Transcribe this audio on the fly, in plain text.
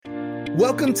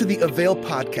Welcome to the Avail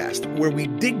Podcast, where we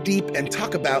dig deep and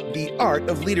talk about the art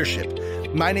of leadership.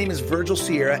 My name is Virgil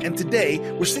Sierra, and today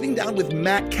we're sitting down with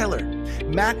Matt Keller.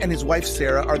 Matt and his wife,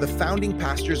 Sarah, are the founding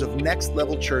pastors of Next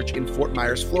Level Church in Fort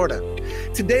Myers, Florida.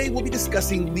 Today, we'll be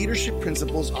discussing leadership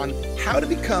principles on how to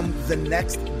become the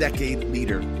next decade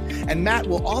leader. And Matt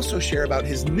will also share about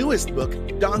his newest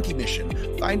book, Donkey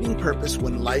Mission, Finding Purpose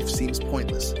When Life Seems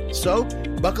Pointless. So,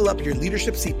 buckle up your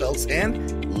leadership seatbelts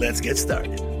and let's get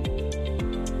started.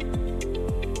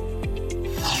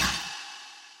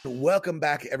 Welcome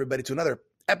back, everybody, to another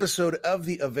episode of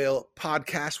the Avail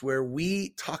Podcast, where we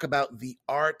talk about the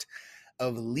art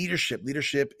of leadership.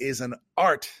 Leadership is an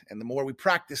art, and the more we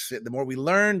practice it, the more we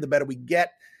learn, the better we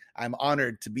get. I'm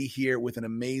honored to be here with an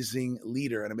amazing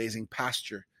leader, an amazing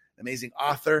pastor, an amazing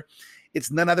author.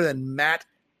 It's none other than Matt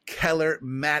Keller.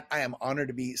 Matt, I am honored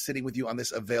to be sitting with you on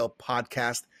this Avail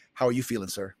Podcast. How are you feeling,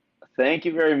 sir? Thank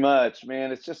you very much,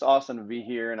 man. It's just awesome to be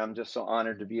here, and I'm just so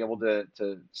honored to be able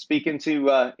to speak into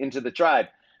the tribe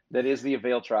that is the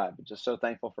Avail tribe. Just so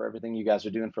thankful for everything you guys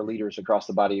are doing for leaders across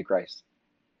the body of Christ.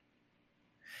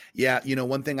 Yeah,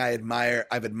 one thing I've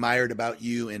admired about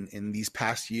you in these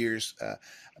past years,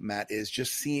 Matt, is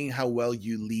just seeing how well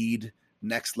you lead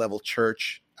Next Level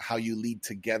Church, how you lead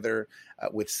together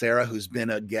with Sarah, who's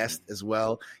been a guest as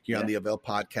well here on the Avail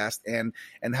Podcast,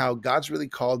 and how God's really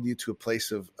called you to a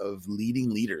place of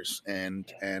leading leaders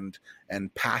and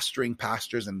pastoring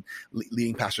pastors and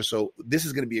leading pastors. So this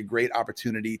is going to be a great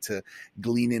opportunity to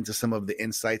glean into some of the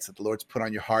insights that the Lord's put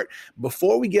on your heart.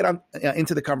 Before we get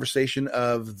into the conversation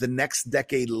of the next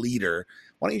decade leader,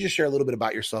 why don't you just share a little bit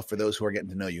about yourself for those who are getting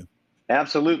to know you?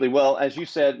 Absolutely. Well, as you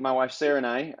said, my wife Sarah and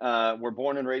I were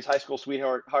born and raised high school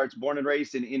sweethearts, born and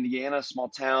raised in Indiana, small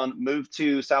town, moved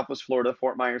to Southwest Florida,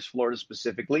 Fort Myers, Florida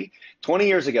specifically, 20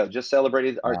 years ago. Just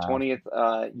celebrated our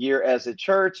 20th year as a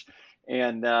church.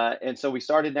 And so we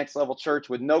started Next Level Church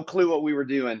with no clue what we were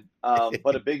doing,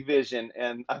 but a big vision.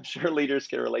 And I'm sure leaders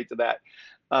can relate to that.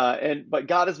 But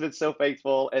God has been so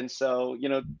faithful. And so,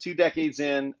 2 decades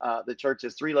in, the church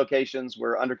has 3 locations.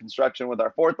 We're under construction with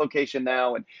our 4th location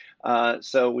now. And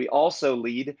so we also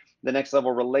lead the Next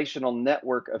Level relational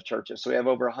network of churches. So we have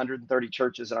over 130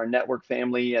 churches in our network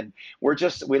family. And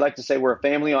we like to say we're a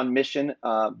family on mission,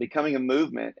 becoming a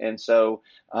movement. And so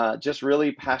just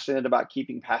really passionate about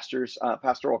keeping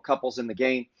pastoral couples in the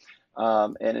game.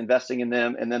 And investing in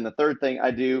them. And then the third thing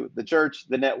I do, the church,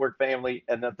 the network family.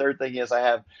 And the third thing is I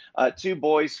have 2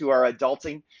 boys who are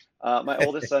adulting. My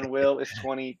oldest son, Will, is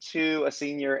 22, a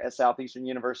senior at Southeastern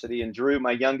University. And Drew,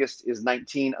 my youngest, is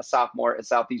 19, a sophomore at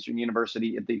Southeastern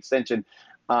University at the Extension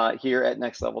here at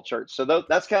Next Level Church. So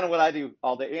that's kind of what I do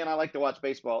all day. And I like to watch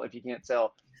baseball. If you can't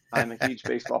tell, I'm a huge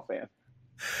baseball fan.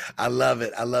 I love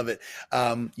it. I love it.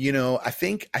 I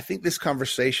think this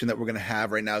conversation that we're going to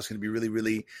have right now is going to be really,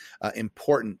 really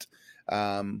important.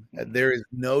 There is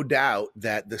no doubt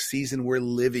that the season we're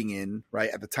living in,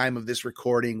 right at the time of this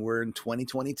recording, we're in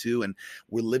 2022, and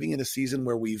we're living in a season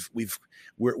where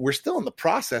we're still in the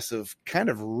process of kind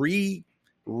of revamping,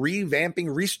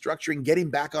 restructuring,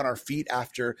 getting back on our feet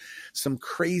after some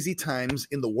crazy times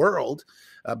in the world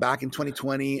back in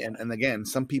 2020. And again,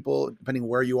 some people, depending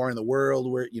where you are in the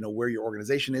world, where your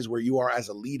organization is, where you are as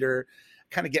a leader,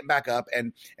 kind of get back up.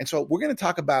 And so we're going to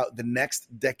talk about the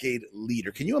next decade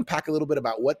leader. Can you unpack a little bit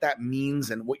about what that means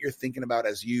and what you're thinking about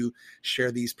as you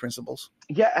share these principles?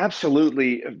 Yeah,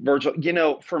 absolutely, Virgil.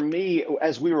 For me,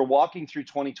 as we were walking through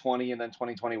 2020 and then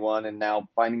 2021 and now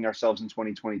finding ourselves in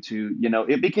 2022,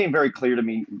 it became very clear to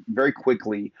me very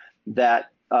quickly that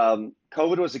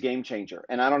COVID was a game changer.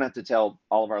 And I don't have to tell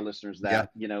all of our listeners that,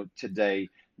 today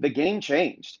the game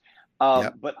changed.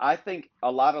 But I think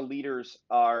a lot of leaders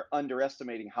are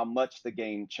underestimating how much the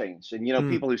game changed. And,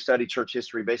 people who study church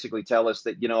history basically tell us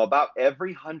that, about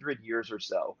every 100 years or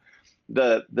so,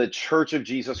 the Church of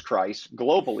Jesus Christ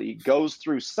globally goes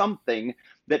through something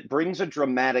that brings a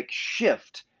dramatic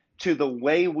shift to the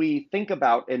way we think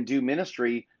about and do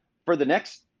ministry for the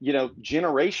next,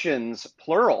 generations,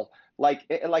 plural. Like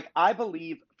I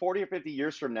believe 40 or 50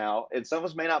 years from now, and some of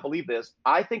us may not believe this,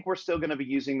 I think we're still going to be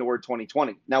using the word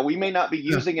 2020. Now, we may not be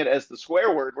using it as the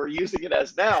swear word. We're using it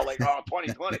as now,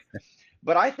 2020.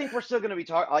 But I think we're still going to be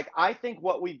talking, I think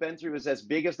what we've been through is as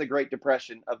big as the Great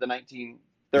Depression of the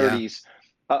 1930s,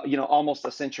 almost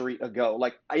a century ago.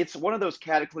 It's one of those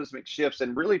cataclysmic shifts.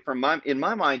 And really, in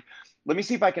my mind, let me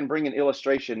see if I can bring an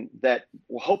illustration that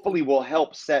hopefully will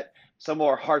help set some of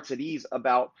our hearts at ease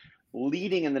about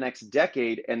leading in the next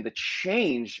decade and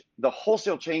the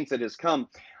wholesale change that has come.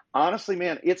 Honestly,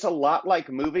 man, it's a lot like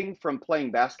moving from playing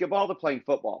basketball to playing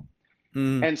football.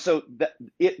 And so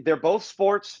they're both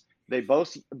sports. They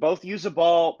both use a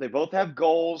ball. They both have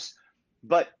goals,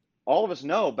 but all of us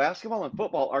know basketball and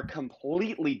football are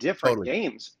completely different Totally.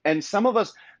 games. And some of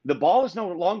us, the ball is no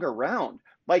longer round.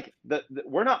 Like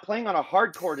we're not playing on a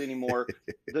hard court anymore.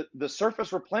 The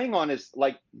surface we're playing on is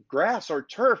like grass or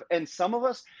turf. And some of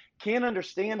us can't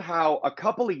understand how a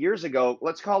couple of years ago,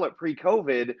 let's call it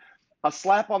pre-COVID, a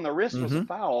slap on the wrist was a Mm-hmm.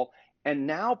 foul. And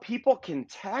now people can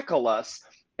tackle us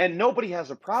and nobody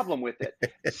has a problem with it.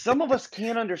 Some of us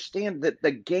can't understand that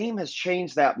the game has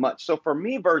changed that much. So for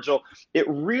me, Virgil, it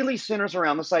really centers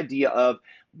around this idea of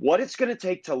what it's going to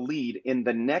take to lead in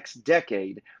the next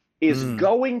decade is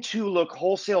going to look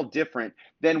wholesale different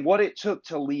than what it took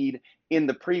to lead in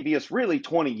the previous really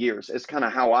 20 years is kind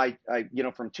of how I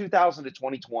from 2000 to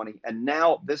 2020. And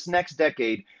now this next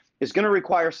decade is going to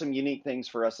require some unique things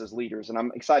for us as leaders. And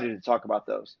I'm excited to talk about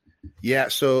those. Yeah.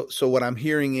 So what I'm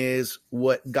hearing is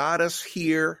what got us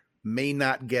here may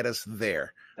not get us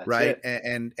there. That's right.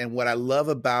 it. And what I love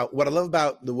about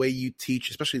the way you teach,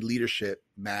 especially leadership,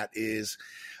 Matt, is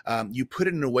you put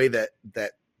it in a way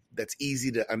that's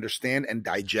easy to understand and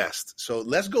digest. So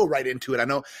let's go right into it. I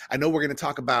know we're going to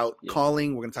talk about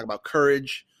calling. We're going to talk about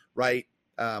courage, right?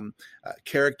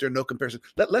 Character, no comparison.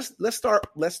 Let's start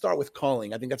with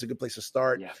calling. I think that's a good place to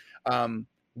start. Yeah.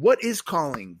 What is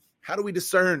calling? How do we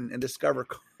discern and discover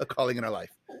a calling in our life?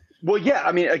 Well, yeah.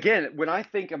 I mean, again, when I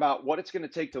think about what it's going to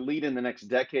take to lead in the next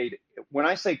decade, when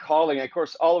I say calling, of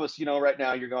course, all of us, right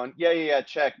now you're going, yeah,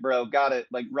 check, bro. Got it.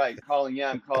 Like, right. Calling.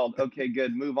 Yeah, I'm called. Okay,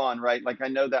 good. Move on. Right. Like, I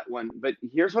know that one. But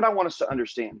here's what I want us to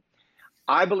understand.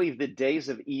 I believe the days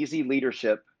of easy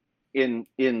leadership in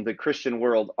the Christian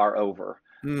world are over.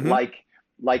 Mm-hmm.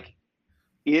 Like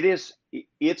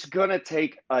it's going to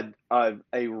take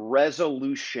a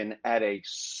resolution at a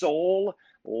soul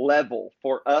level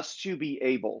for us to be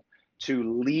able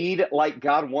to lead like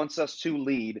God wants us to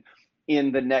lead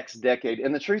in the next decade.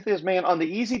 And the truth is, man, on the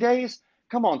easy days,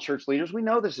 come on, church leaders, we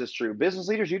know this is true. Business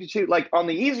leaders, you do too. Like on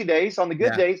the easy days, on the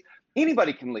good days,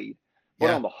 anybody can lead. But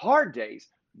on the hard days,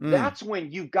 that's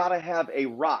when you've got to have a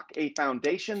rock, a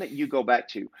foundation that you go back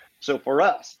to. So for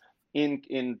us in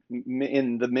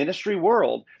the ministry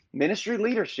world, ministry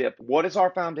leadership, what is our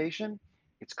foundation?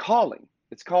 It's calling.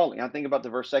 It's calling. I think about the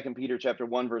verse 2 Peter chapter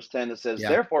 1, verse 10 that says,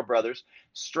 therefore, brothers,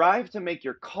 strive to make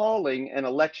your calling and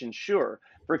election sure.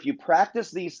 For if you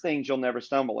practice these things, you'll never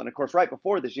stumble. And of course, right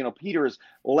before this, Peter is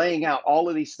laying out all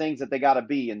of these things that they got to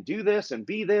be and do this and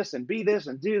be this and be this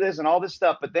and do this and all this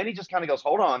stuff. But then he just kind of goes,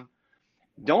 hold on.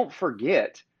 Don't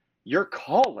forget your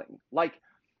calling. Like,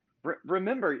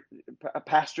 remember,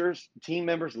 pastors, team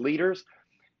members, leaders,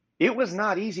 it was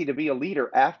not easy to be a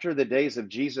leader after the days of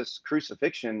Jesus'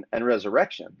 crucifixion and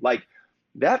resurrection. Like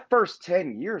that first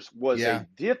 10 years was a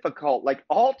difficult, like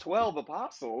all 12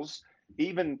 apostles,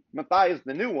 even Matthias,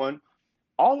 the new one,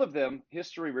 all of them,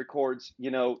 history records,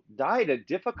 died a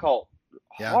difficult,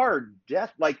 hard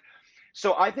death. Like,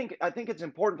 so I think it's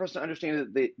important for us to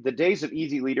understand that the days of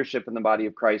easy leadership in the body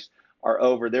of Christ are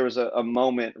over. There was a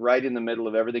moment right in the middle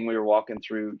of everything we were walking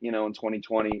through, in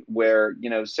 2020 where,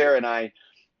 Sarah and I,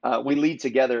 we lead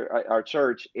together our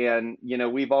church, and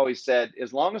we've always said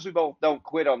as long as we both don't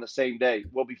quit on the same day,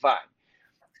 we'll be fine.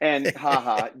 And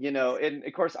and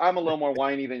of course I'm a little more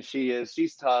whiny than she is.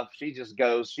 She's tough. She just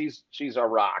goes. She's a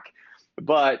rock.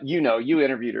 But you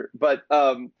interviewed her. But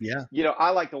I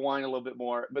like to whine a little bit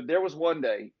more. But there was one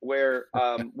day where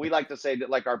we like to say that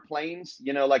like our planes,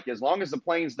 like as long as the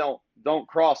planes don't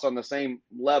cross on the same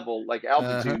level, like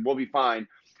altitude, we'll be fine.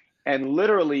 And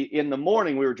literally in the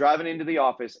morning, we were driving into the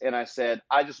office and I said,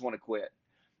 I just want to quit.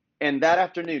 And that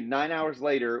afternoon, 9 hours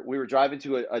later, we were driving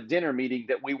to a dinner meeting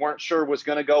that we weren't sure was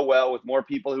going to go well with more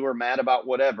people who were mad about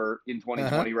whatever in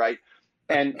 2020, right?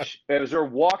 And as we're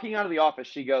walking out of the office,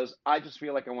 she goes, I just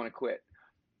feel like I want to quit.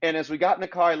 And as we got in the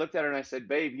car, I looked at her and I said,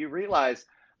 babe, you realize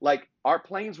like our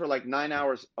planes were like 9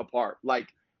 hours apart. Like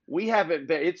we haven't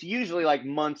been, it's usually like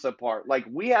months apart. Like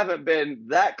we haven't been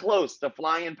that close to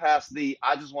flying past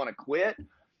I just want to quit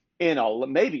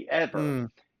maybe ever.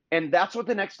 And that's what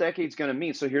the next decade is going to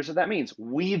mean. So here's what that means.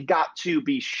 We've got to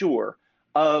be sure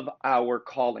of our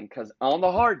calling, because on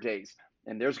the hard days,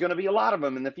 and there's going to be a lot of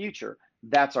them in the future,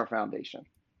 that's our foundation.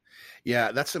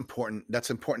 Yeah, that's important. That's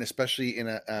important, especially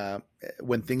in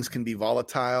when things can be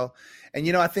volatile. And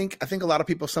I think a lot of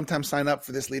people sometimes sign up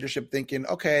for this leadership thinking,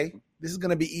 okay, this is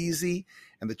going to be easy.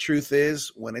 And the truth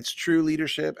is, when it's true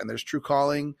leadership and there's true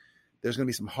calling, there's going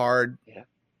to be some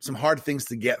hard things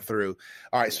to get through.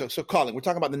 All right, so calling. We're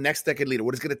talking about the next decade leader.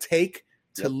 What it's going to take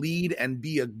to lead and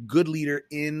be a good leader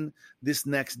in this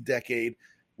next decade.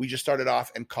 We just started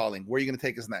off and calling. Where are you going to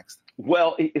take us next?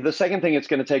 Well, the second thing it's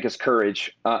going to take is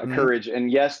courage. Mm-hmm. Courage. And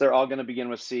yes, they're all going to begin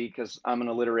with C because I'm an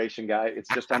alliteration guy. It's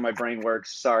just how my brain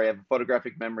works. Sorry, I have a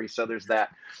photographic memory, so there's that.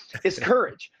 It's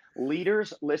courage.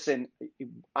 Leaders, listen,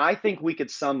 I think we could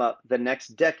sum up the next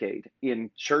decade in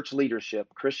church leadership,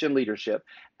 Christian leadership,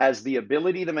 as the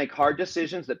ability to make hard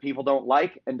decisions that people don't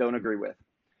like and don't agree with.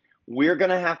 We're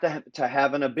going to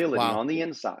have an ability Wow. on the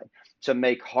inside to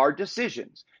make hard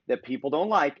decisions that people don't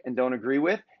like and don't agree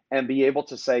with, and be able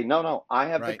to say, no, no, I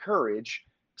have the Right. courage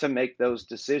to make those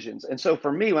decisions. And so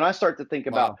for me, when I start to think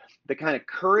about Wow. the kind of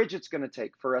courage it's going to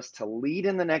take for us to lead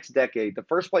in the next decade, the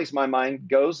first place my mind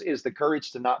goes is the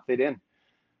courage to not fit in.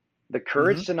 The Mm-hmm.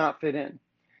 courage to not fit in.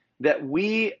 That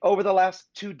we, over the last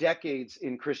 2 decades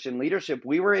in Christian leadership,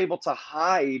 we were able to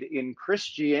hide in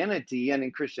Christianity and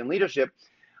in Christian leadership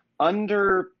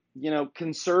under,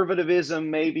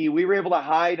 conservatism. Maybe we were able to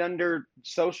hide under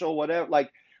social whatever.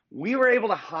 Like, we were able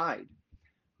to hide.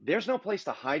 There's no place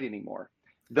to hide anymore.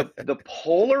 The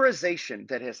polarization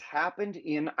that has happened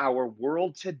in our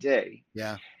world today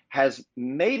Yeah. has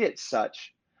made it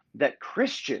such that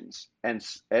Christians, and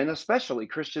especially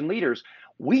Christian leaders,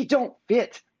 we don't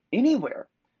fit anywhere.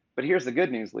 But here's the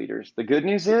good news, leaders. The good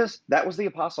news is that was the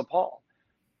Apostle Paul.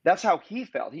 That's how he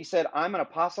felt. He said, I'm an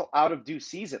apostle out of due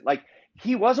season. Like,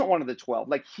 he wasn't one of the 12.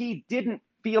 Like, he didn't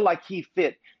feel like he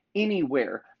fit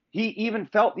anywhere. He even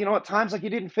felt, at times like he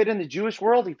didn't fit in the Jewish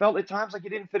world. He felt at times like he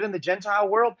didn't fit in the Gentile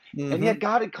world. And Mm-hmm. yet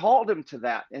God had called him to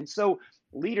that. And so,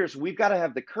 leaders, we've got to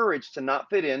have the courage to not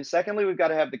fit in. Secondly, we've got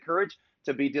to have the courage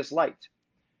to be disliked.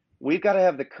 We've got to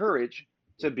have the courage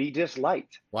to be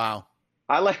disliked. Wow.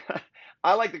 I like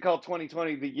I like to call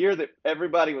 2020 the year that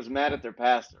everybody was mad at their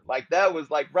pastor. Like, that was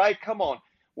like, right, come on.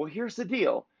 Well, here's the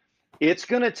deal. It's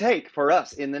going to take for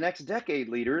us in the next decade,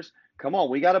 leaders. Come on,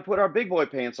 we got to put our big boy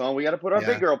pants on. We got to put our big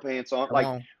Yeah. girl pants on. Come Like,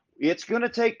 on. it's going to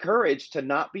take courage to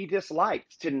not be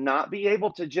disliked, to not be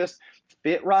able to just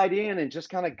fit right in and just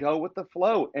kind of go with the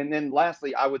flow. And then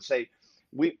lastly, I would say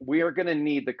we are going to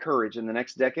need the courage in the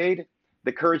next decade,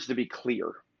 the courage to be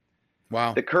clear.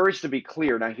 Wow. The courage to be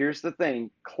clear. Now, here's the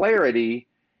thing. Clarity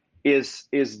is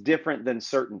different than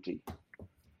certainty.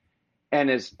 And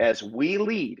as we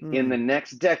lead in the Mm.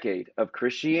 next decade of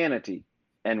Christianity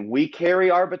and we carry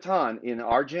our baton in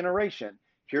our generation,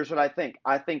 here's what I think.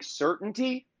 I think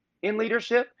certainty in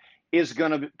leadership is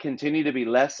going to continue to be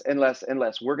less and less and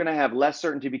less. We're going to have less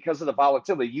certainty because of the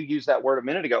volatility. You used that word a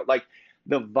minute ago. Like,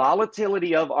 the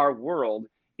volatility of our world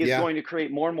is Yeah. going to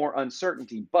create more and more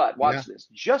uncertainty. But Yeah. watch this.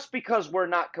 Just because we're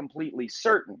not completely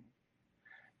certain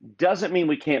doesn't mean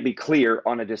we can't be clear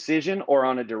on a decision or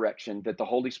on a direction that the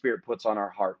Holy Spirit puts on our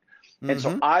heart. And so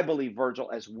Mm-hmm. I believe,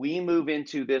 Virgil, as we move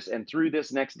into this and through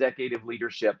this next decade of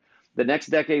leadership, the next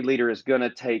decade leader is going to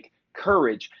take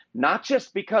courage, not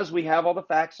just because we have all the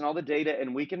facts and all the data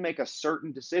and we can make a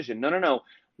certain decision. No, no, no.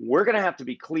 We're going to have to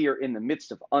be clear in the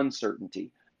midst of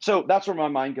uncertainty. So that's where my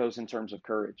mind goes in terms of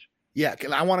courage. Yeah.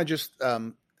 I want to just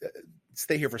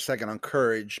stay here for a second on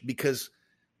courage, because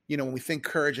when we think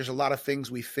courage, there's a lot of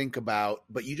things we think about,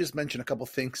 but you just mentioned a couple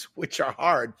things which are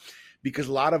hard, because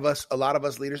a lot of us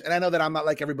leaders, and I know that I'm not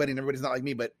like everybody and everybody's not like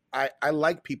me, but I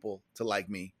like people to like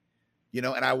me, and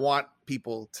I want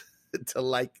people to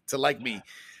like me.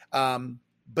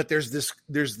 But there's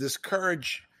this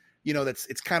courage,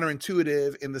 it's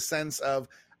counterintuitive in the sense of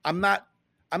I'm not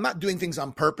doing things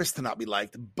on purpose to not be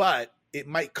liked, but it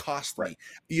might cost me.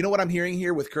 You know what I'm hearing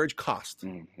here with courage? Cost.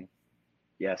 Mm-hmm.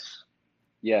 Yes.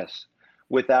 Yes,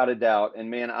 without a doubt.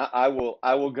 And man, I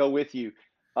will go with you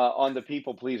on the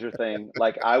people pleaser thing.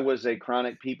 Like, I was a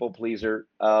chronic people pleaser,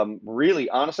 really,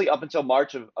 honestly, up until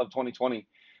March of 2020.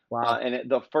 Wow. And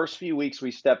the first few weeks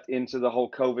we stepped into the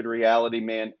whole COVID reality,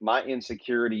 man, my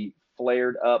insecurity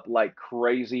flared up like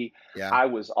crazy. Yeah. I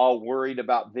was all worried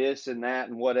about this and that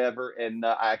and whatever. And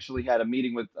I actually had a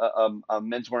meeting with a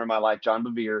mentor in my life, John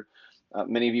Bevere.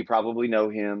 Many of you probably know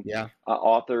him. Yeah.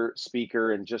 Author,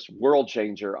 speaker, and just world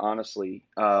changer, honestly.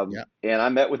 Yeah. And I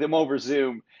met with him over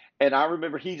Zoom. And I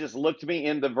remember he just looked me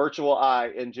in the virtual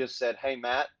eye and just said, "Hey,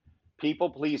 Matt, people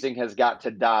pleasing has got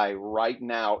to die right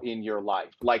now in your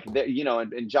life." Like,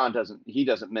 and John doesn't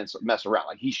mess around.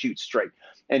 Like, he shoots straight.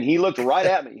 And he looked right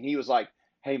at me and he was like,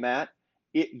 "Hey, Matt,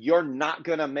 you're not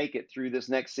going to make it through this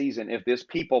next season if this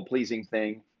people pleasing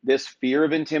thing, this fear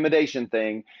of intimidation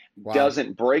thing, Wow.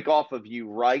 doesn't break off of you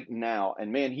right now."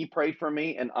 And man, he prayed for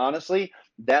me. And honestly,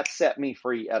 that set me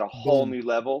free at a whole new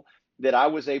level, that I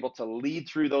was able to lead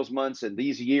through those months and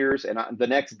these years and the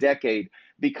next decade,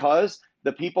 because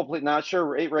the people, not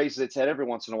sure it raises its head every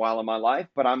once in a while in my life,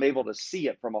 but I'm able to see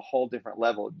it from a whole different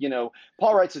level.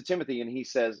 Paul writes to Timothy and he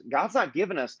says, God's not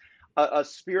given us a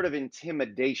spirit of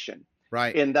intimidation,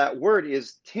 Right. And that word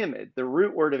is timid. The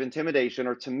root word of intimidation,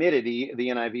 or timidity, the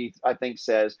NIV, I think,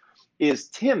 says, is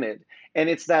timid. And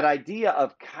it's that idea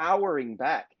of cowering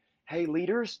back. Hey,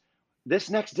 leaders, this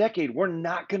next decade, we're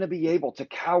not going to be able to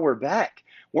cower back.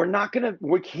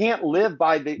 We can't live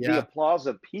by the Yeah. applause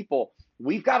of people.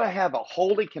 We've got to have a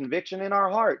holy conviction in our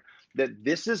heart that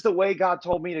this is the way God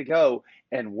told me to go,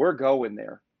 and we're going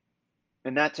there.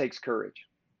 And that takes courage.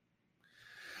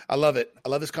 I love it. I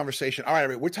love this conversation. All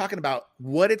right, we're talking about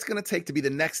what it's going to take to be the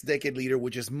next decade leader,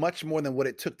 which is much more than what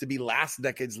it took to be last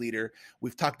decade's leader.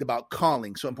 We've talked about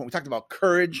calling. So important. We talked about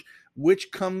courage,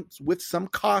 which comes with some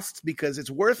costs because it's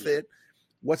worth it.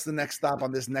 What's the next stop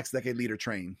on this next decade leader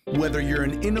train? Whether you're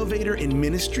an innovator in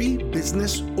ministry,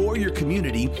 business, or your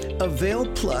community, Avail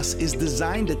Plus is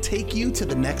designed to take you to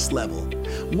the next level.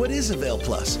 What is Avail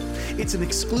Plus? It's an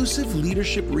exclusive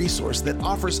leadership resource that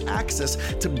offers access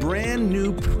to brand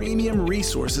new premium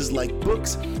resources like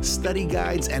books, study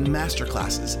guides, and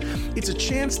masterclasses. It's a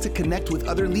chance to connect with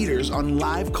other leaders on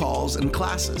live calls and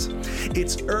classes.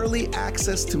 It's early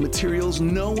access to materials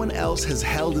no one else has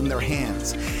held in their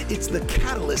hands. It's the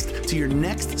catalyst to your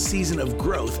next season of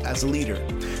growth as a leader.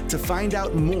 To find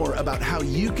out more about how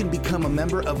you can become a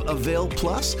member of Avail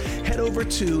Plus, head over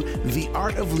to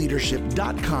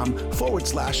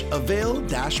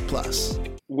theartofleadership.com/Avail-Plus.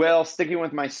 Well, sticking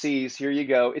with my C's, here you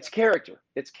go. It's character.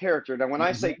 It's character. Now, when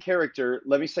I say character,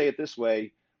 let me say it this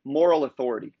way: moral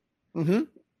authority. Mm-hmm.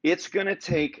 It's going to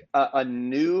take a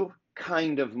new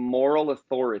kind of moral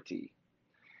authority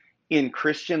in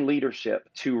Christian leadership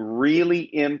to really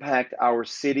impact our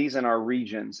cities and our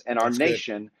regions and our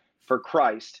nation for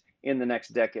Christ in the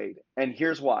next decade. And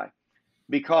here's why.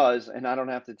 Because, and I don't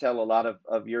have to tell a lot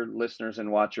of your listeners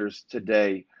and watchers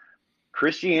today,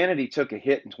 Christianity took a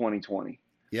hit in 2020.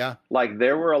 Yeah. Like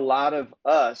there were a lot of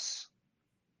us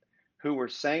who were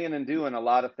saying and doing a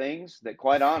lot of things that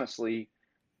quite honestly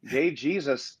gave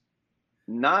Jesus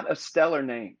not a stellar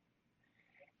name.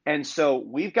 And so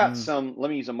we've got some, let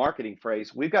me use a marketing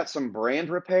phrase, we've got some brand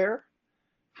repair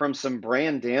from some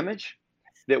brand damage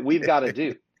that we've got to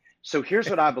do. So here's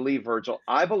what I believe, Virgil.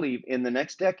 I believe in the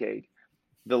next decade,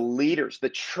 the leaders,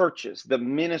 the churches, the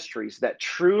ministries that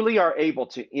truly are able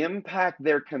to impact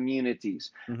their communities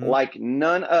like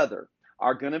none other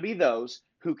are going to be those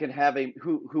who can have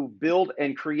who build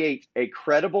and create a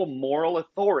credible moral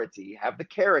authority, have the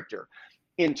character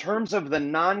in terms of the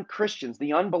non-Christians,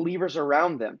 the unbelievers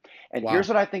around them. And here's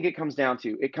what I think it comes down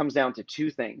to. It comes down to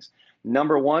two things.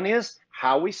 Number one is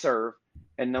how we serve,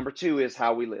 and number two is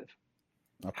how we live.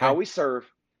 Okay. How we serve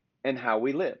and how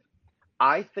we live.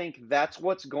 I think that's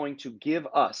what's going to give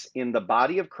us in the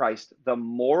body of Christ the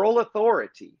moral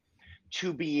authority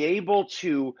to be able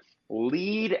to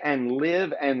lead and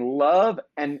live and love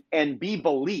and be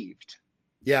believed.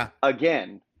 Yeah.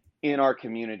 Again, in our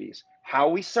communities. How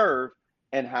we serve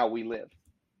and how we live.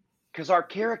 Because our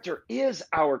character is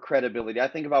our credibility. I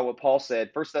think about what Paul said,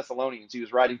 1 Thessalonians, he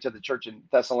was writing to the church in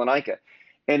Thessalonica.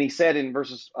 And he said in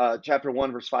chapter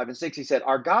 1, verse 5 and 6, he said,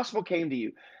 our gospel came to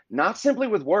you, not simply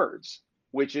with words,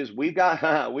 which is we got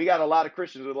a lot of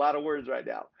Christians with a lot of words right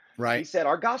now. Right. He said,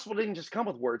 our gospel didn't just come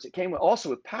with words. It came also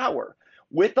with power,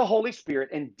 with the Holy Spirit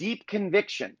and deep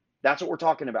conviction. That's what we're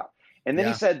talking about. And then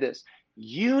he said this,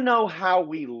 you know how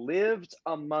we lived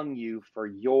among you for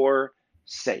your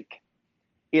sake.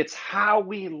 It's how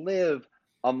we live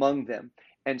among them.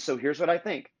 And so here's what I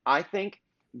think. I think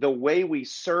the way we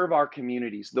serve our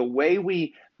communities, the way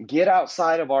we get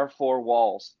outside of our four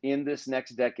walls in this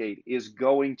next decade is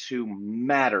going to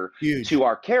matter to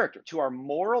our character, to our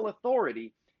moral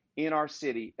authority in our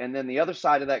city. And then the other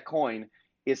side of that coin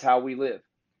is how we live.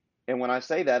 And when I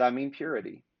say that, I mean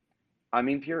purity. I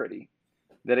mean purity.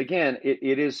 That again,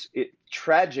 it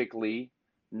tragically,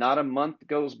 not a month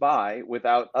goes by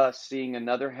without us seeing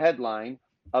another headline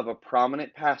of a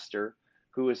prominent pastor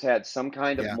who has had some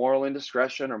kind of moral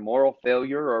indiscretion or moral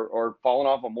failure or fallen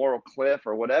off a moral cliff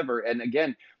or whatever. And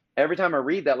again, every time I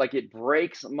read that, like it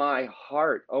breaks my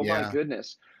heart. Oh my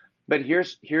goodness. But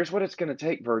here's what it's going to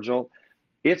take, Virgil.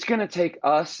 It's going to take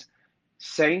us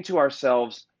saying to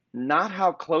ourselves, not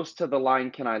how close to the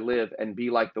line can I live and be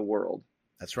like the world.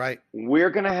 That's right. We're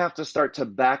going to have to start to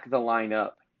back the line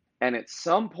up. And at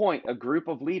some point, a group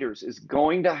of leaders is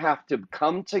going to have to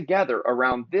come together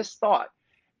around this thought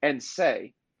and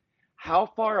say,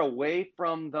 how far away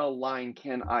from the line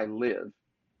can I live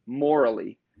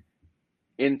morally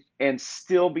and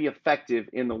still be effective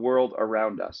in the world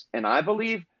around us? And I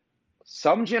believe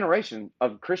some generation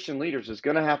of Christian leaders is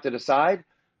going to have to decide,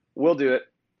 we'll do it.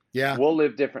 Yeah. We'll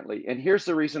live differently. And here's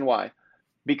the reason why.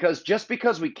 Because just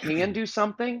because we can do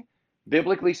something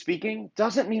Biblically speaking,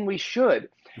 doesn't mean we should.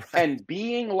 Right. And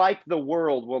being like the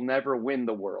world will never win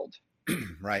the world.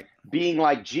 Right. Being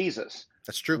like Jesus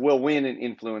That's true. will win and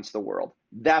influence the world.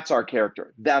 That's our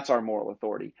character. That's our moral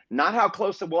authority. Not how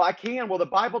close to, well, I can. Well, the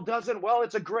Bible doesn't. Well,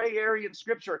 it's a gray area in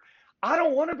Scripture. I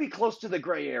don't want to be close to the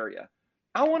gray area.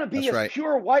 I want to be That's as right.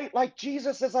 pure white like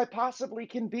Jesus as I possibly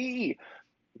can be.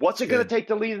 What's That's it going to good. take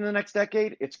to lead in the next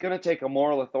decade? It's going to take a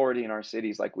moral authority in our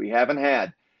cities like we haven't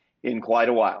had in quite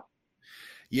a while.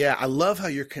 Yeah, I love how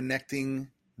you're connecting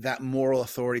that moral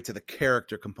authority to the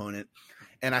character component.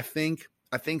 And I think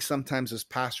sometimes as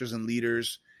pastors and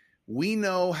leaders, we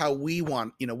know how we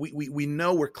want, we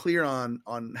know we're clear on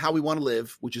how we want to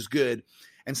live, which is good.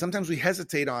 And sometimes we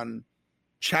hesitate on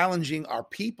challenging our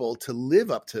people to live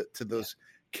up to those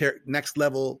next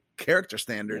level character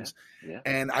standards. Yeah.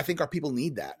 And I think our people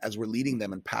need that as we're leading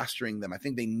them and pastoring them. I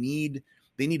think they need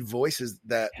voices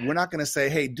that we're not going to say,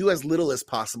 hey, do as little as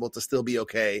possible to still be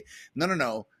okay.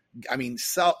 No. I mean,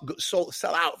 sell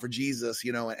out for Jesus,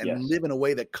 and Yes. live in a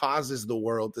way that causes the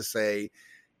world to say,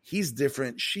 he's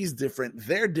different, she's different,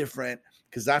 they're different,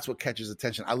 because that's what catches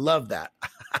attention. I love that.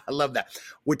 I love that.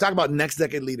 We're talking about next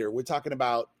decade leader. We're talking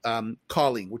about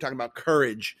calling. We're talking about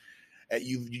courage.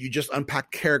 You just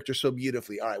unpacked character so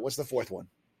beautifully. All right, what's the fourth one?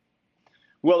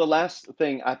 Well, the last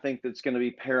thing I think that's going to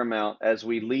be paramount as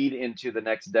we lead into the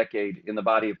next decade in the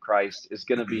body of Christ is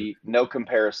going to be no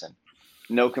comparison.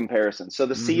 No comparison. So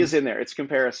the C is in there. It's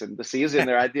comparison. The C is in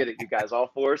there. I did it, you guys.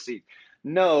 All four C's.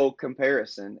 No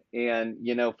comparison. And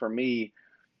for me,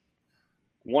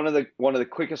 one of the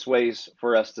quickest ways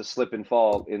for us to slip and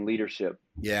fall in leadership,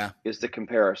 is to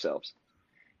compare ourselves.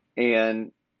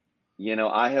 And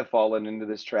I have fallen into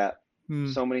this trap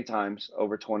so many times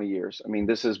over 20 years. I mean,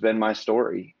 this has been my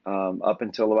story up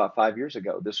until about 5 years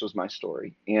ago. This was my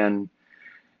story. And,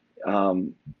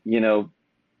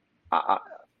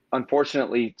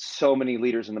 unfortunately, so many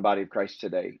leaders in the body of Christ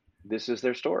today, this is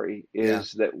their story,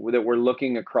 that we're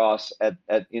looking across at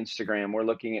Instagram, we're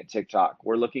looking at TikTok,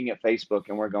 we're looking at Facebook,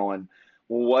 and we're going,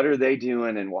 well, what are they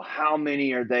doing? And well, how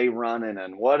many are they running?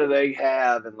 And what do they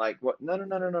have? And like, what?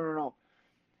 No.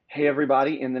 Hey,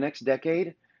 everybody, in the next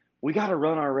decade, we got to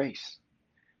run our race.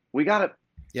 We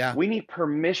need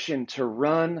permission to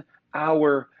run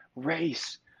our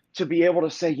race, to be able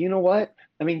to say, you know what?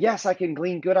 I mean, yes, I can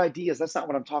glean good ideas. That's not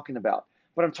what I'm talking about.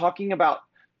 But I'm talking about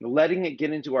letting it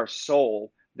get into our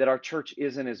soul that our church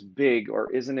isn't as big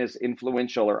or isn't as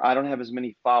influential, or I don't have as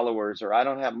many followers, or I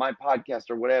don't have my podcast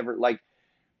or whatever. Like,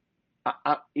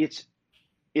 it's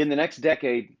in the next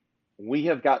decade, we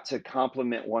have got to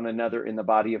complement one another in the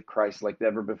body of Christ like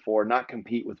never before, not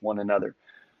compete with one another.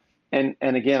 And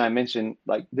again, I mentioned,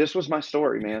 like, this was my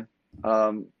story, man.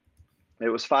 It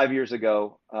was 5 years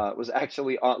ago. It was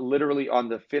actually literally on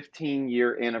the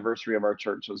 15-year anniversary of our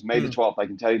church. It was May the 12th. I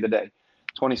can tell you the day,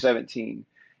 2017.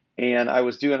 And I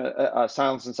was doing a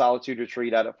Silence and Solitude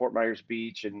retreat out at Fort Myers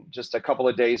Beach, and just a couple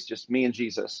of days, just me and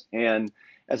Jesus. And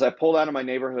as I pulled out of my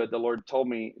neighborhood, the Lord told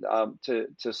me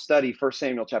to study 1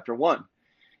 Samuel chapter 1.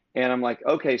 And I'm like,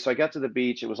 okay. So I got to the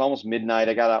beach. It was almost midnight.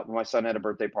 I got out. My son had a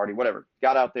birthday party, whatever.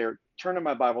 Got out there, turned in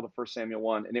my Bible to 1 Samuel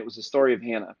 1, and it was the story of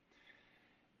Hannah.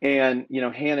 And,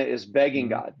 Hannah is begging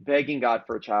God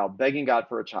for a child,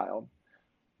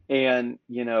 and,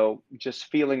 just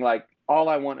feeling like all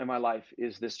I want in my life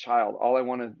is this child. All I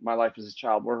want in my life is this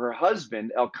child. Where her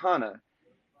husband, Elkanah,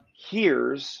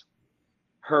 hears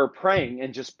her praying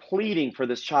and just pleading for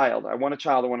this child. I want a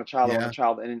child. I want a child. I want a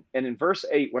child. And in verse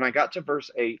 8, when I got to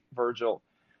verse 8, Virgil,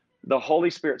 the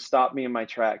Holy Spirit stopped me in my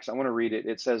tracks. I want to read it.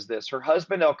 It says this: her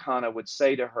husband, Elkanah, would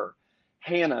say to her,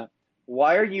 Hannah,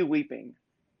 why are you weeping?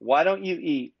 Why don't you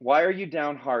eat? Why are you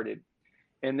downhearted?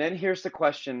 And then here's the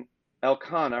question.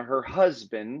 Elkanah, her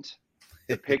husband,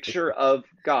 the picture of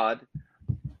God,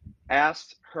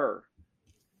 asked her,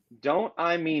 don't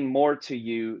I mean more to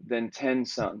you than 10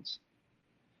 sons?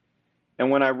 And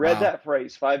when I read that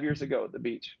phrase 5 years ago at the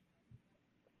beach,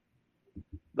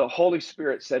 the Holy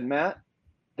Spirit said, Matt,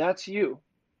 that's you.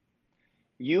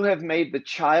 You have made the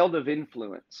child of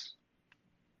influence.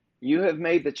 You have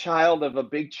made the child of a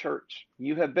big church.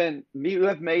 You have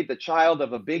made the child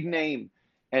of a big name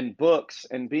and books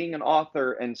and being an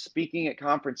author and speaking at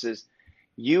conferences.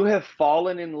 You have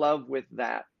fallen in love with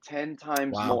that 10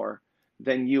 times more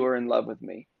than you are in love with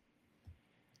me.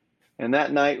 And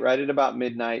that night, right at about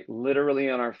midnight, literally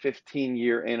on our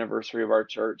 15-year anniversary of our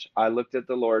church, I looked at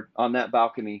the Lord on that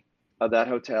balcony of that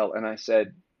hotel and I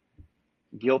said,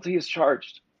 guilty as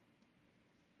charged.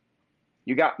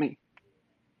 You got me.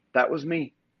 That was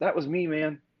me. That was me,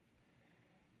 man.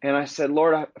 And I said,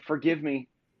 Lord, forgive me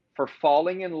for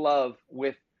falling in love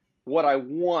with what I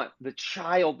want, the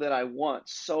child that I want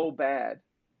so bad,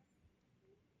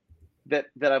 that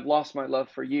I've lost my love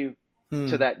for you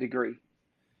to that degree.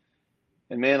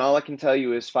 And man, all I can tell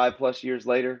you is 5+ years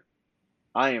later,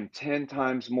 I am 10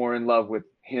 times more in love with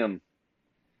him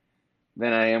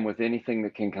than I am with anything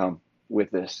that can come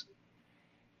with this.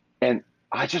 And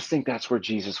I just think that's where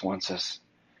Jesus wants us.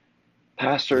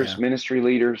 Pastors, ministry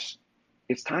leaders,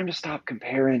 it's time to stop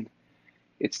comparing.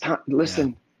 It's time,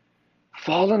 listen,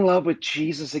 fall in love with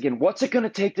Jesus again. What's it going to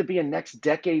take to be a next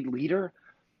decade leader?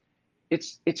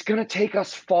 It's going to take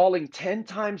us falling 10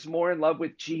 times more in love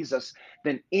with Jesus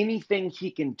than anything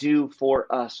he can do for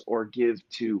us or give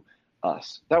to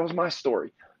us. That was my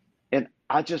story. And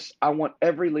I want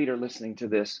every leader listening to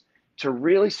this to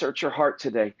really search your heart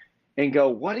today and go,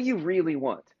 what do you really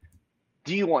want?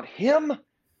 Do you want him,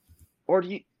 or do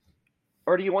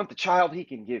you want the child he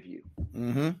can give you?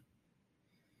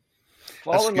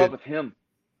 Fall in love with him.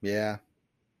 Yeah.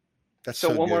 That's so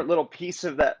one good. more little piece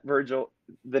of that, Virgil.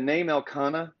 The name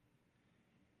Elkanah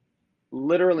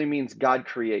literally means God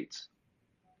creates.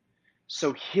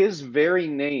 So his very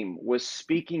name was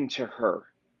speaking to her.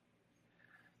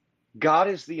 God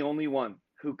is the only one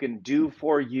who can do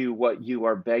for you what you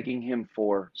are begging him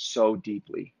for so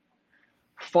deeply.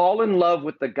 Fall in love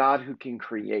with the God who can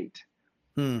create,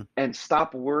 and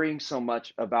stop worrying so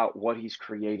much about what he's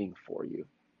creating for you.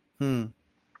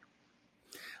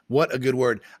 What a good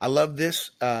word. I love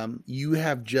this. You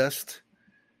have just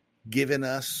given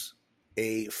us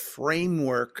a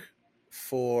framework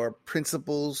for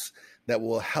principles that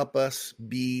will help us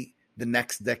be the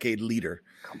next decade leader.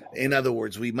 In other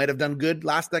words, we might have done good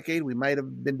last decade. We might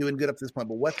have been doing good up to this point,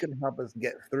 but what's going to help us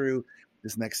get through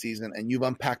this next season? And you've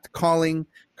unpacked calling,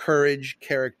 courage,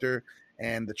 character,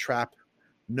 and the trap.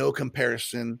 No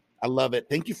comparison. I love it.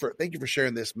 Thank you for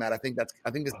sharing this, Matt. I think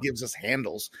this gives us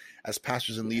handles as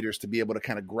pastors and leaders to be able to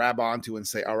kind of grab onto and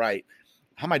say, all right,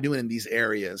 how am I doing in these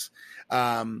areas?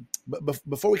 But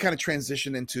before we kind of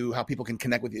transition into how people can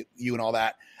connect with you and all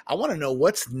that, I want to know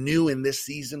what's new in this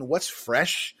season. What's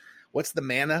fresh? What's the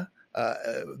manna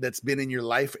that's been in your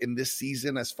life in this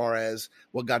season as far as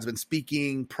what God's been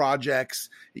speaking, projects?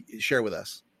 Share with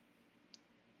us.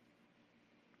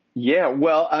 Yeah,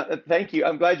 well, thank you.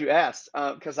 I'm glad you asked,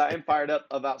 because I am fired up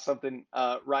about something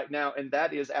right now. And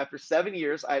that is, after 7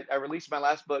 years, I released my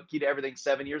last book, Key to Everything,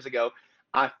 7 years ago.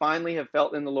 I finally have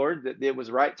felt in the Lord that it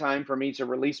was right time for me to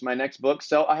release my next book.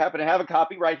 So I happen to have a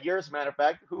copy right here, as a matter of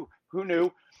fact. Who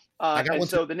knew?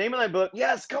 So the name of my book,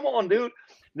 yes, come on, dude.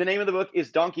 The name of the book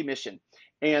is Donkey Mission.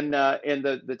 And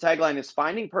the tagline is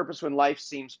Finding Purpose When Life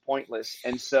Seems Pointless.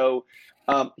 And so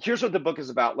here's what the book is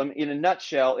about. In a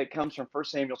nutshell, it comes from 1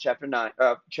 Samuel chapter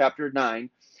 9,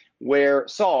 where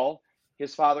Saul,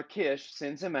 his father Kish,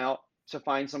 sends him out to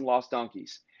find some lost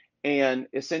donkeys. And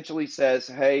essentially says,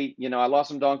 hey, I lost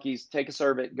some donkeys. Take a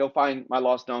servant, go find my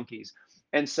lost donkeys.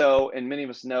 And so, and many of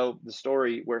us know the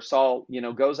story where Saul,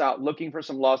 goes out looking for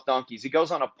some lost donkeys. He goes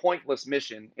on a pointless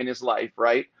mission in his life,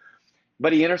 right?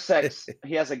 But he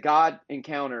has a God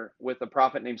encounter with a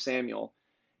prophet named Samuel.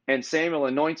 And Samuel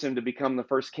anoints him to become the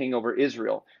first king over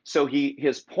Israel. So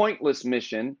his pointless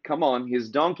mission, his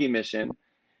donkey mission,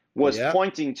 was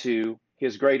pointing to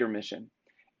his greater mission.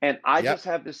 And I just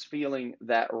have this feeling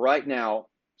that right now,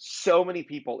 so many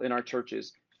people in our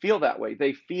churches feel that way.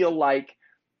 They feel like,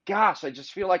 gosh, I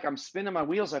just feel like I'm spinning my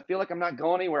wheels. I feel like I'm not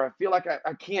going anywhere. I feel like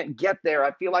I can't get there.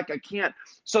 I feel like I can't.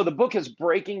 So the book is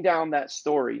breaking down that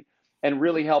story and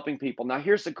really helping people. Now,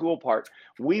 here's the cool part.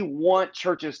 We want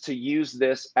churches to use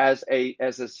this as a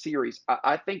series.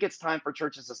 I think it's time for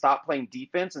churches to stop playing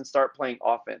defense and start playing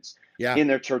offense in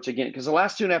their church again. Because the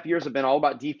last 2.5 years have been all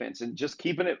about defense and just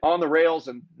keeping it on the rails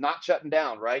and not shutting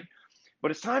down, right?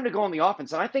 But it's time to go on the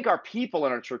offense. And I think our people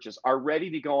in our churches are ready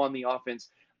to go on the offense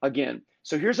again.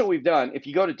 So here's what we've done. If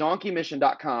you go to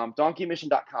donkeymission.com,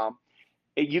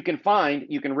 you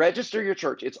can register your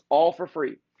church. It's all for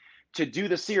free, to do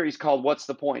the series called What's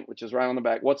the Point, which is right on the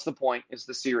back. What's the Point is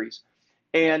the series.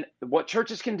 And what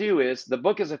churches can do is, the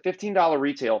book is a $15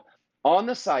 retail. On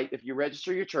the site, if you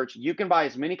register your church, you can buy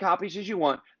as many copies as you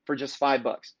want for just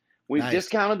 $5. We've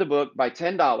discounted the book by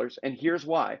 $10, and here's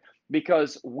why.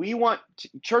 Because we want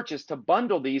churches to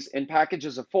bundle these in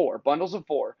bundles of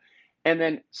 4, and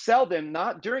then sell them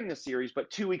not during the series,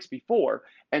 but 2 weeks before,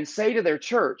 and say to their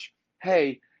church,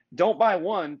 hey, don't buy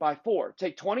one, buy 4.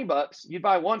 Take $20. You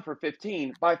buy one for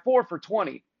 15, buy 4 for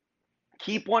 20.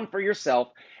 Keep one for yourself,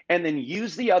 and then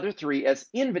use the other 3 as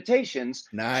invitations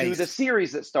to the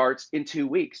series that starts in 2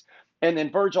 weeks. And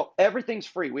then, Virgil, everything's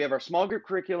free. We have our small group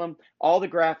curriculum, all the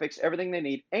graphics, everything they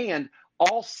need. And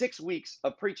all 6 weeks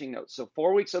of preaching notes. So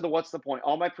 4 weeks of the What's the Point.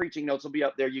 All my preaching notes will be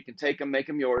up there. You can take them, make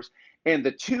them yours. And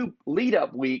the 2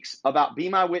 lead-up weeks about Be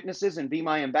My Witnesses and Be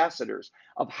My Ambassadors,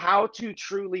 of how to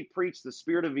truly preach the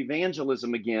spirit of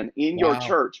evangelism again in your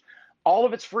church. All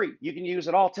of it's free. You can use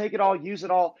it all, take it all, use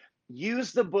it all.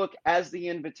 Use the book as the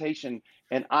invitation.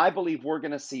 And I believe we're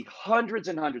going to see hundreds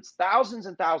and hundreds, thousands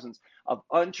and thousands of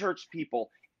unchurched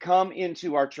people come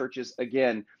into our churches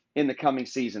again in the coming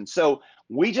season. So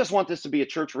we just want this to be a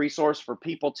church resource for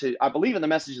people to, I believe in the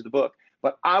message of the book,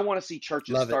 but I want to see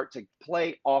churches start to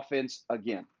play offense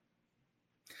again.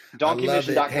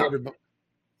 DonkeyMission.com. Hey,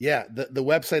 yeah, the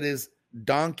website is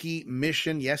Donkey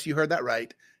Mission. Yes, you heard that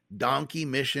right.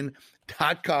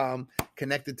 DonkeyMission.com,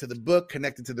 connected to the book,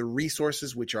 connected to the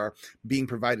resources which are being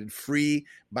provided free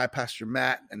by Pastor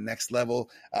Matt and Next Level.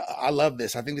 I love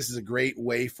this. I think this is a great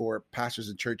way for pastors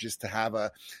and churches to have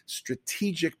a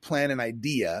strategic plan and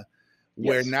idea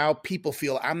where now people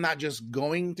feel I'm not just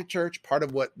going to church, part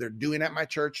of what they're doing at my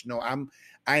church. No,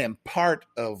 I am part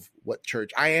of what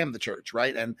church. I am the church,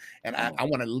 right? And I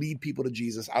want to lead people to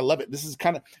Jesus. I love it. This is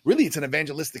kind of really, it's an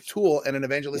evangelistic tool and an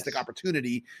evangelistic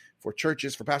opportunity for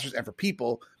churches, for pastors, and for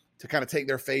people to kind of take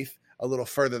their faith a little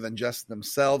further than just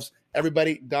themselves.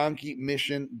 Everybody,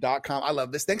 donkeymission.com. I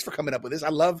love this. Thanks for coming up with this. I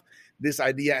love this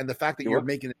idea and the fact that you're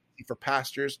making it easy for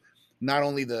pastors, not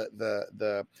only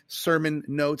the sermon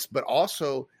notes, but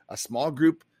also a small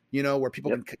group, where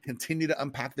people can continue to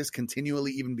unpack this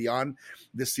continually, even beyond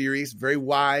this series. Very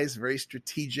wise, very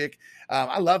strategic.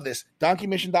 I love this.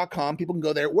 DonkeyMission.com. People can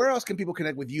go there. Where else can people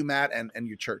connect with you, Matt, and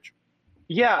your church?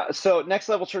 Yeah, so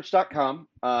nextlevelchurch.com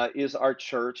is our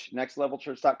church,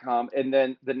 nextlevelchurch.com. And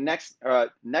then the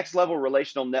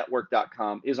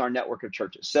nextlevelrelationalnetwork.com is our network of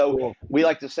churches. So we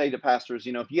like to say to pastors,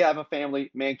 if you have a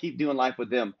family, man, keep doing life with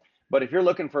them. But if you're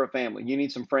looking for a family, you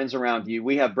need some friends around you.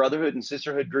 We have brotherhood and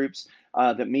sisterhood groups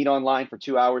that meet online for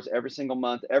 2 hours every single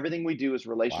month. Everything we do is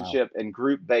relationship and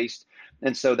group based.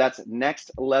 And so that's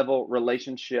Next Level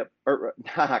Relationship,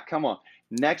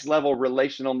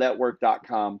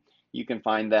 nextlevelrelationalnetwork.com. You can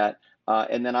find that.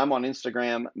 And then I'm on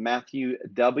Instagram. Matthew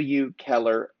W.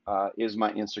 Keller is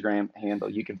my Instagram handle.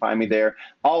 You can find me there.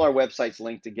 All our websites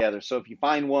linked together. So if you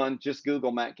find one, just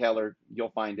Google Matt Keller.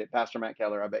 You'll find it. Pastor Matt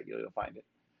Keller, I bet you'll find it.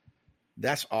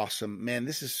 That's awesome, man.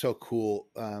 This is so cool.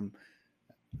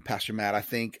 Pastor Matt, I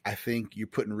think you're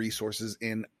putting resources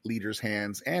in leaders'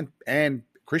 hands and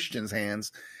Christians'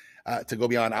 hands to go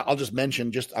beyond. I'll just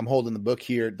mention, I'm holding the book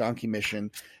here, Donkey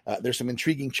Mission. There's some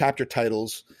intriguing chapter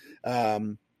titles.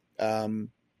 The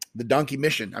Donkey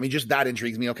Mission. I mean, just that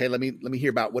intrigues me. Okay, let me hear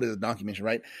about what is a Donkey Mission,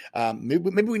 right?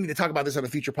 Maybe we need to talk about this on a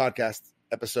future podcast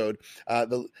episode.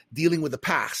 The dealing with the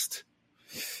past,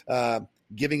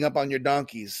 giving up on your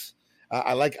donkeys.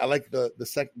 I like the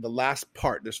last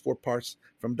part. There's 4 parts,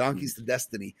 from donkeys to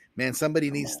destiny. Man,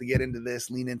 somebody needs to get into this,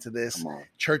 lean into this.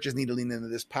 Churches need to lean into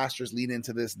this. Pastors lean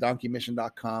into this.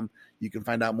 DonkeyMission.com. You can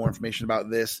find out more information about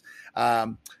this.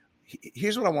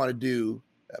 Here's what I want to do,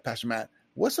 Pastor Matt.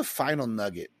 What's a final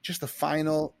nugget? Just a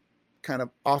final kind of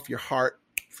off your heart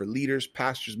for leaders,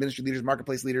 pastors, ministry leaders,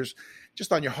 marketplace leaders,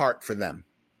 just on your heart for them.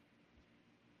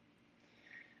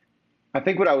 I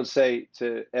think what I would say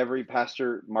to every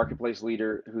pastor, marketplace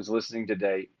leader who's listening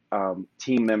today,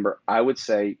 team member, I would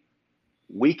say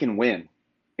we can win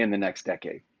in the next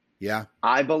decade. Yeah.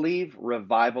 I believe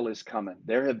revival is coming.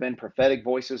 There have been prophetic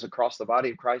voices across the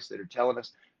body of Christ that are telling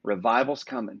us revival's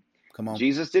coming. Come on.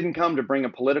 Jesus didn't come to bring a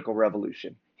political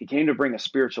revolution. He came to bring a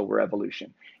spiritual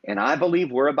revolution. And I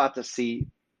believe we're about to see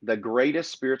the greatest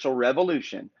spiritual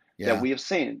revolution that we have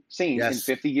seen in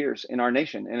 50 years in our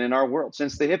nation and in our world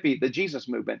since the Jesus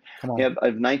movement of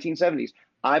 1970s.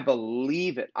 I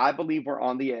believe it. I believe we're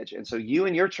on the edge. And so you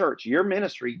and your church, your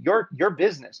ministry, your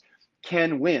business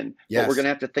can win. But we're going to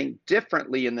have to think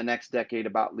differently in the next decade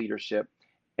about leadership.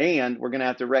 And we're going to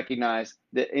have to recognize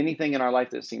that anything in our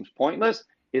life that seems pointless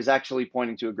is actually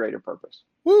pointing to a greater purpose.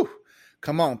 Woo!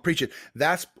 Come on, preach it.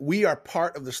 We are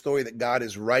part of the story that God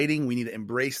is writing. We need to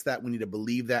embrace that. We need to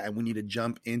believe that, and we need to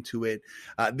jump into it.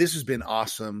 This has been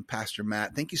awesome, Pastor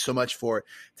Matt. Thank you so much for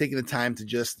taking the time to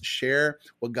just share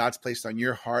what God's placed on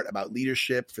your heart about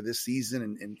leadership for this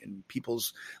season and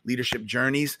people's leadership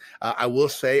journeys. I will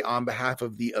say, on behalf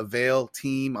of the Avail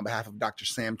team, on behalf of Dr.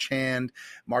 Sam Chand,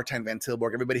 Martijn van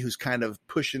Tilburg, everybody who's kind of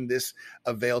pushing this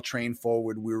Avail train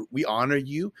forward, we honor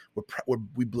you.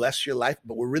 We bless your life,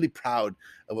 but we're really proud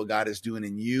of what God is doing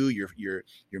in you, your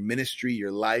ministry,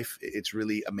 your life. It's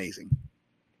really amazing.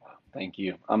 Thank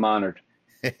you. I'm honored.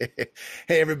 Hey,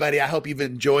 everybody. I hope you've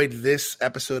enjoyed this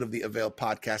episode of the Avail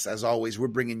podcast. As always, we're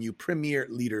bringing you premier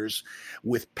leaders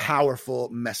with powerful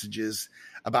messages.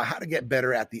 about how to get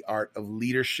better at the art of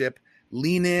leadership.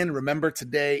 Lean in. Remember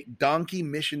today,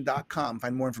 donkeymission.com.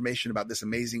 Find more information about this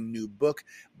amazing new book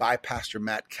by Pastor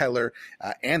Matt Keller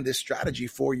and this strategy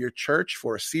for your church,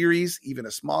 for a series, even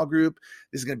a small group.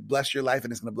 This is going to bless your life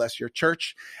and it's going to bless your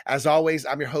church. As always,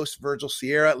 I'm your host, Virgil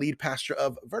Sierra, lead pastor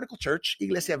of Vertical Church,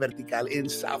 Iglesia Vertical in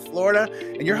South Florida,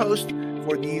 and your host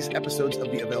for these episodes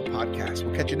of the Avail podcast.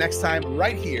 We'll catch you next time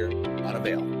right here on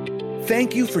Avail.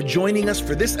 Thank you for joining us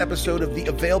for this episode of the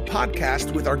Avail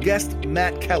podcast with our guest,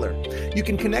 Matt Keller. You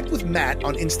can connect with Matt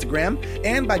on Instagram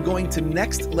and by going to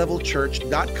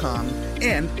nextlevelchurch.com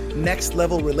and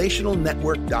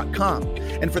nextlevelrelationalnetwork.com.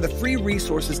 And for the free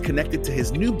resources connected to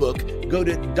his new book, go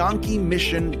to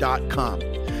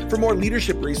donkeymission.com. For more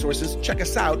leadership resources, check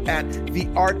us out at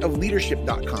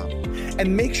theartofleadership.com.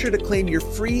 And make sure to claim your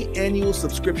free annual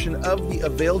subscription of the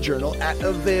Avail Journal at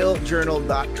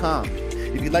availjournal.com.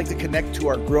 If you'd like to connect to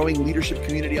our growing leadership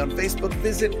community on Facebook,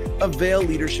 visit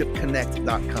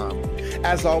availleadershipconnect.com.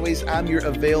 As always, I'm your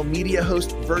Avail media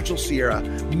host, Virgil Sierra.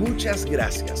 Muchas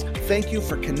gracias. Thank you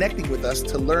for connecting with us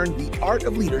to learn the art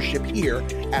of leadership here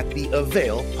at the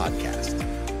Avail Podcast.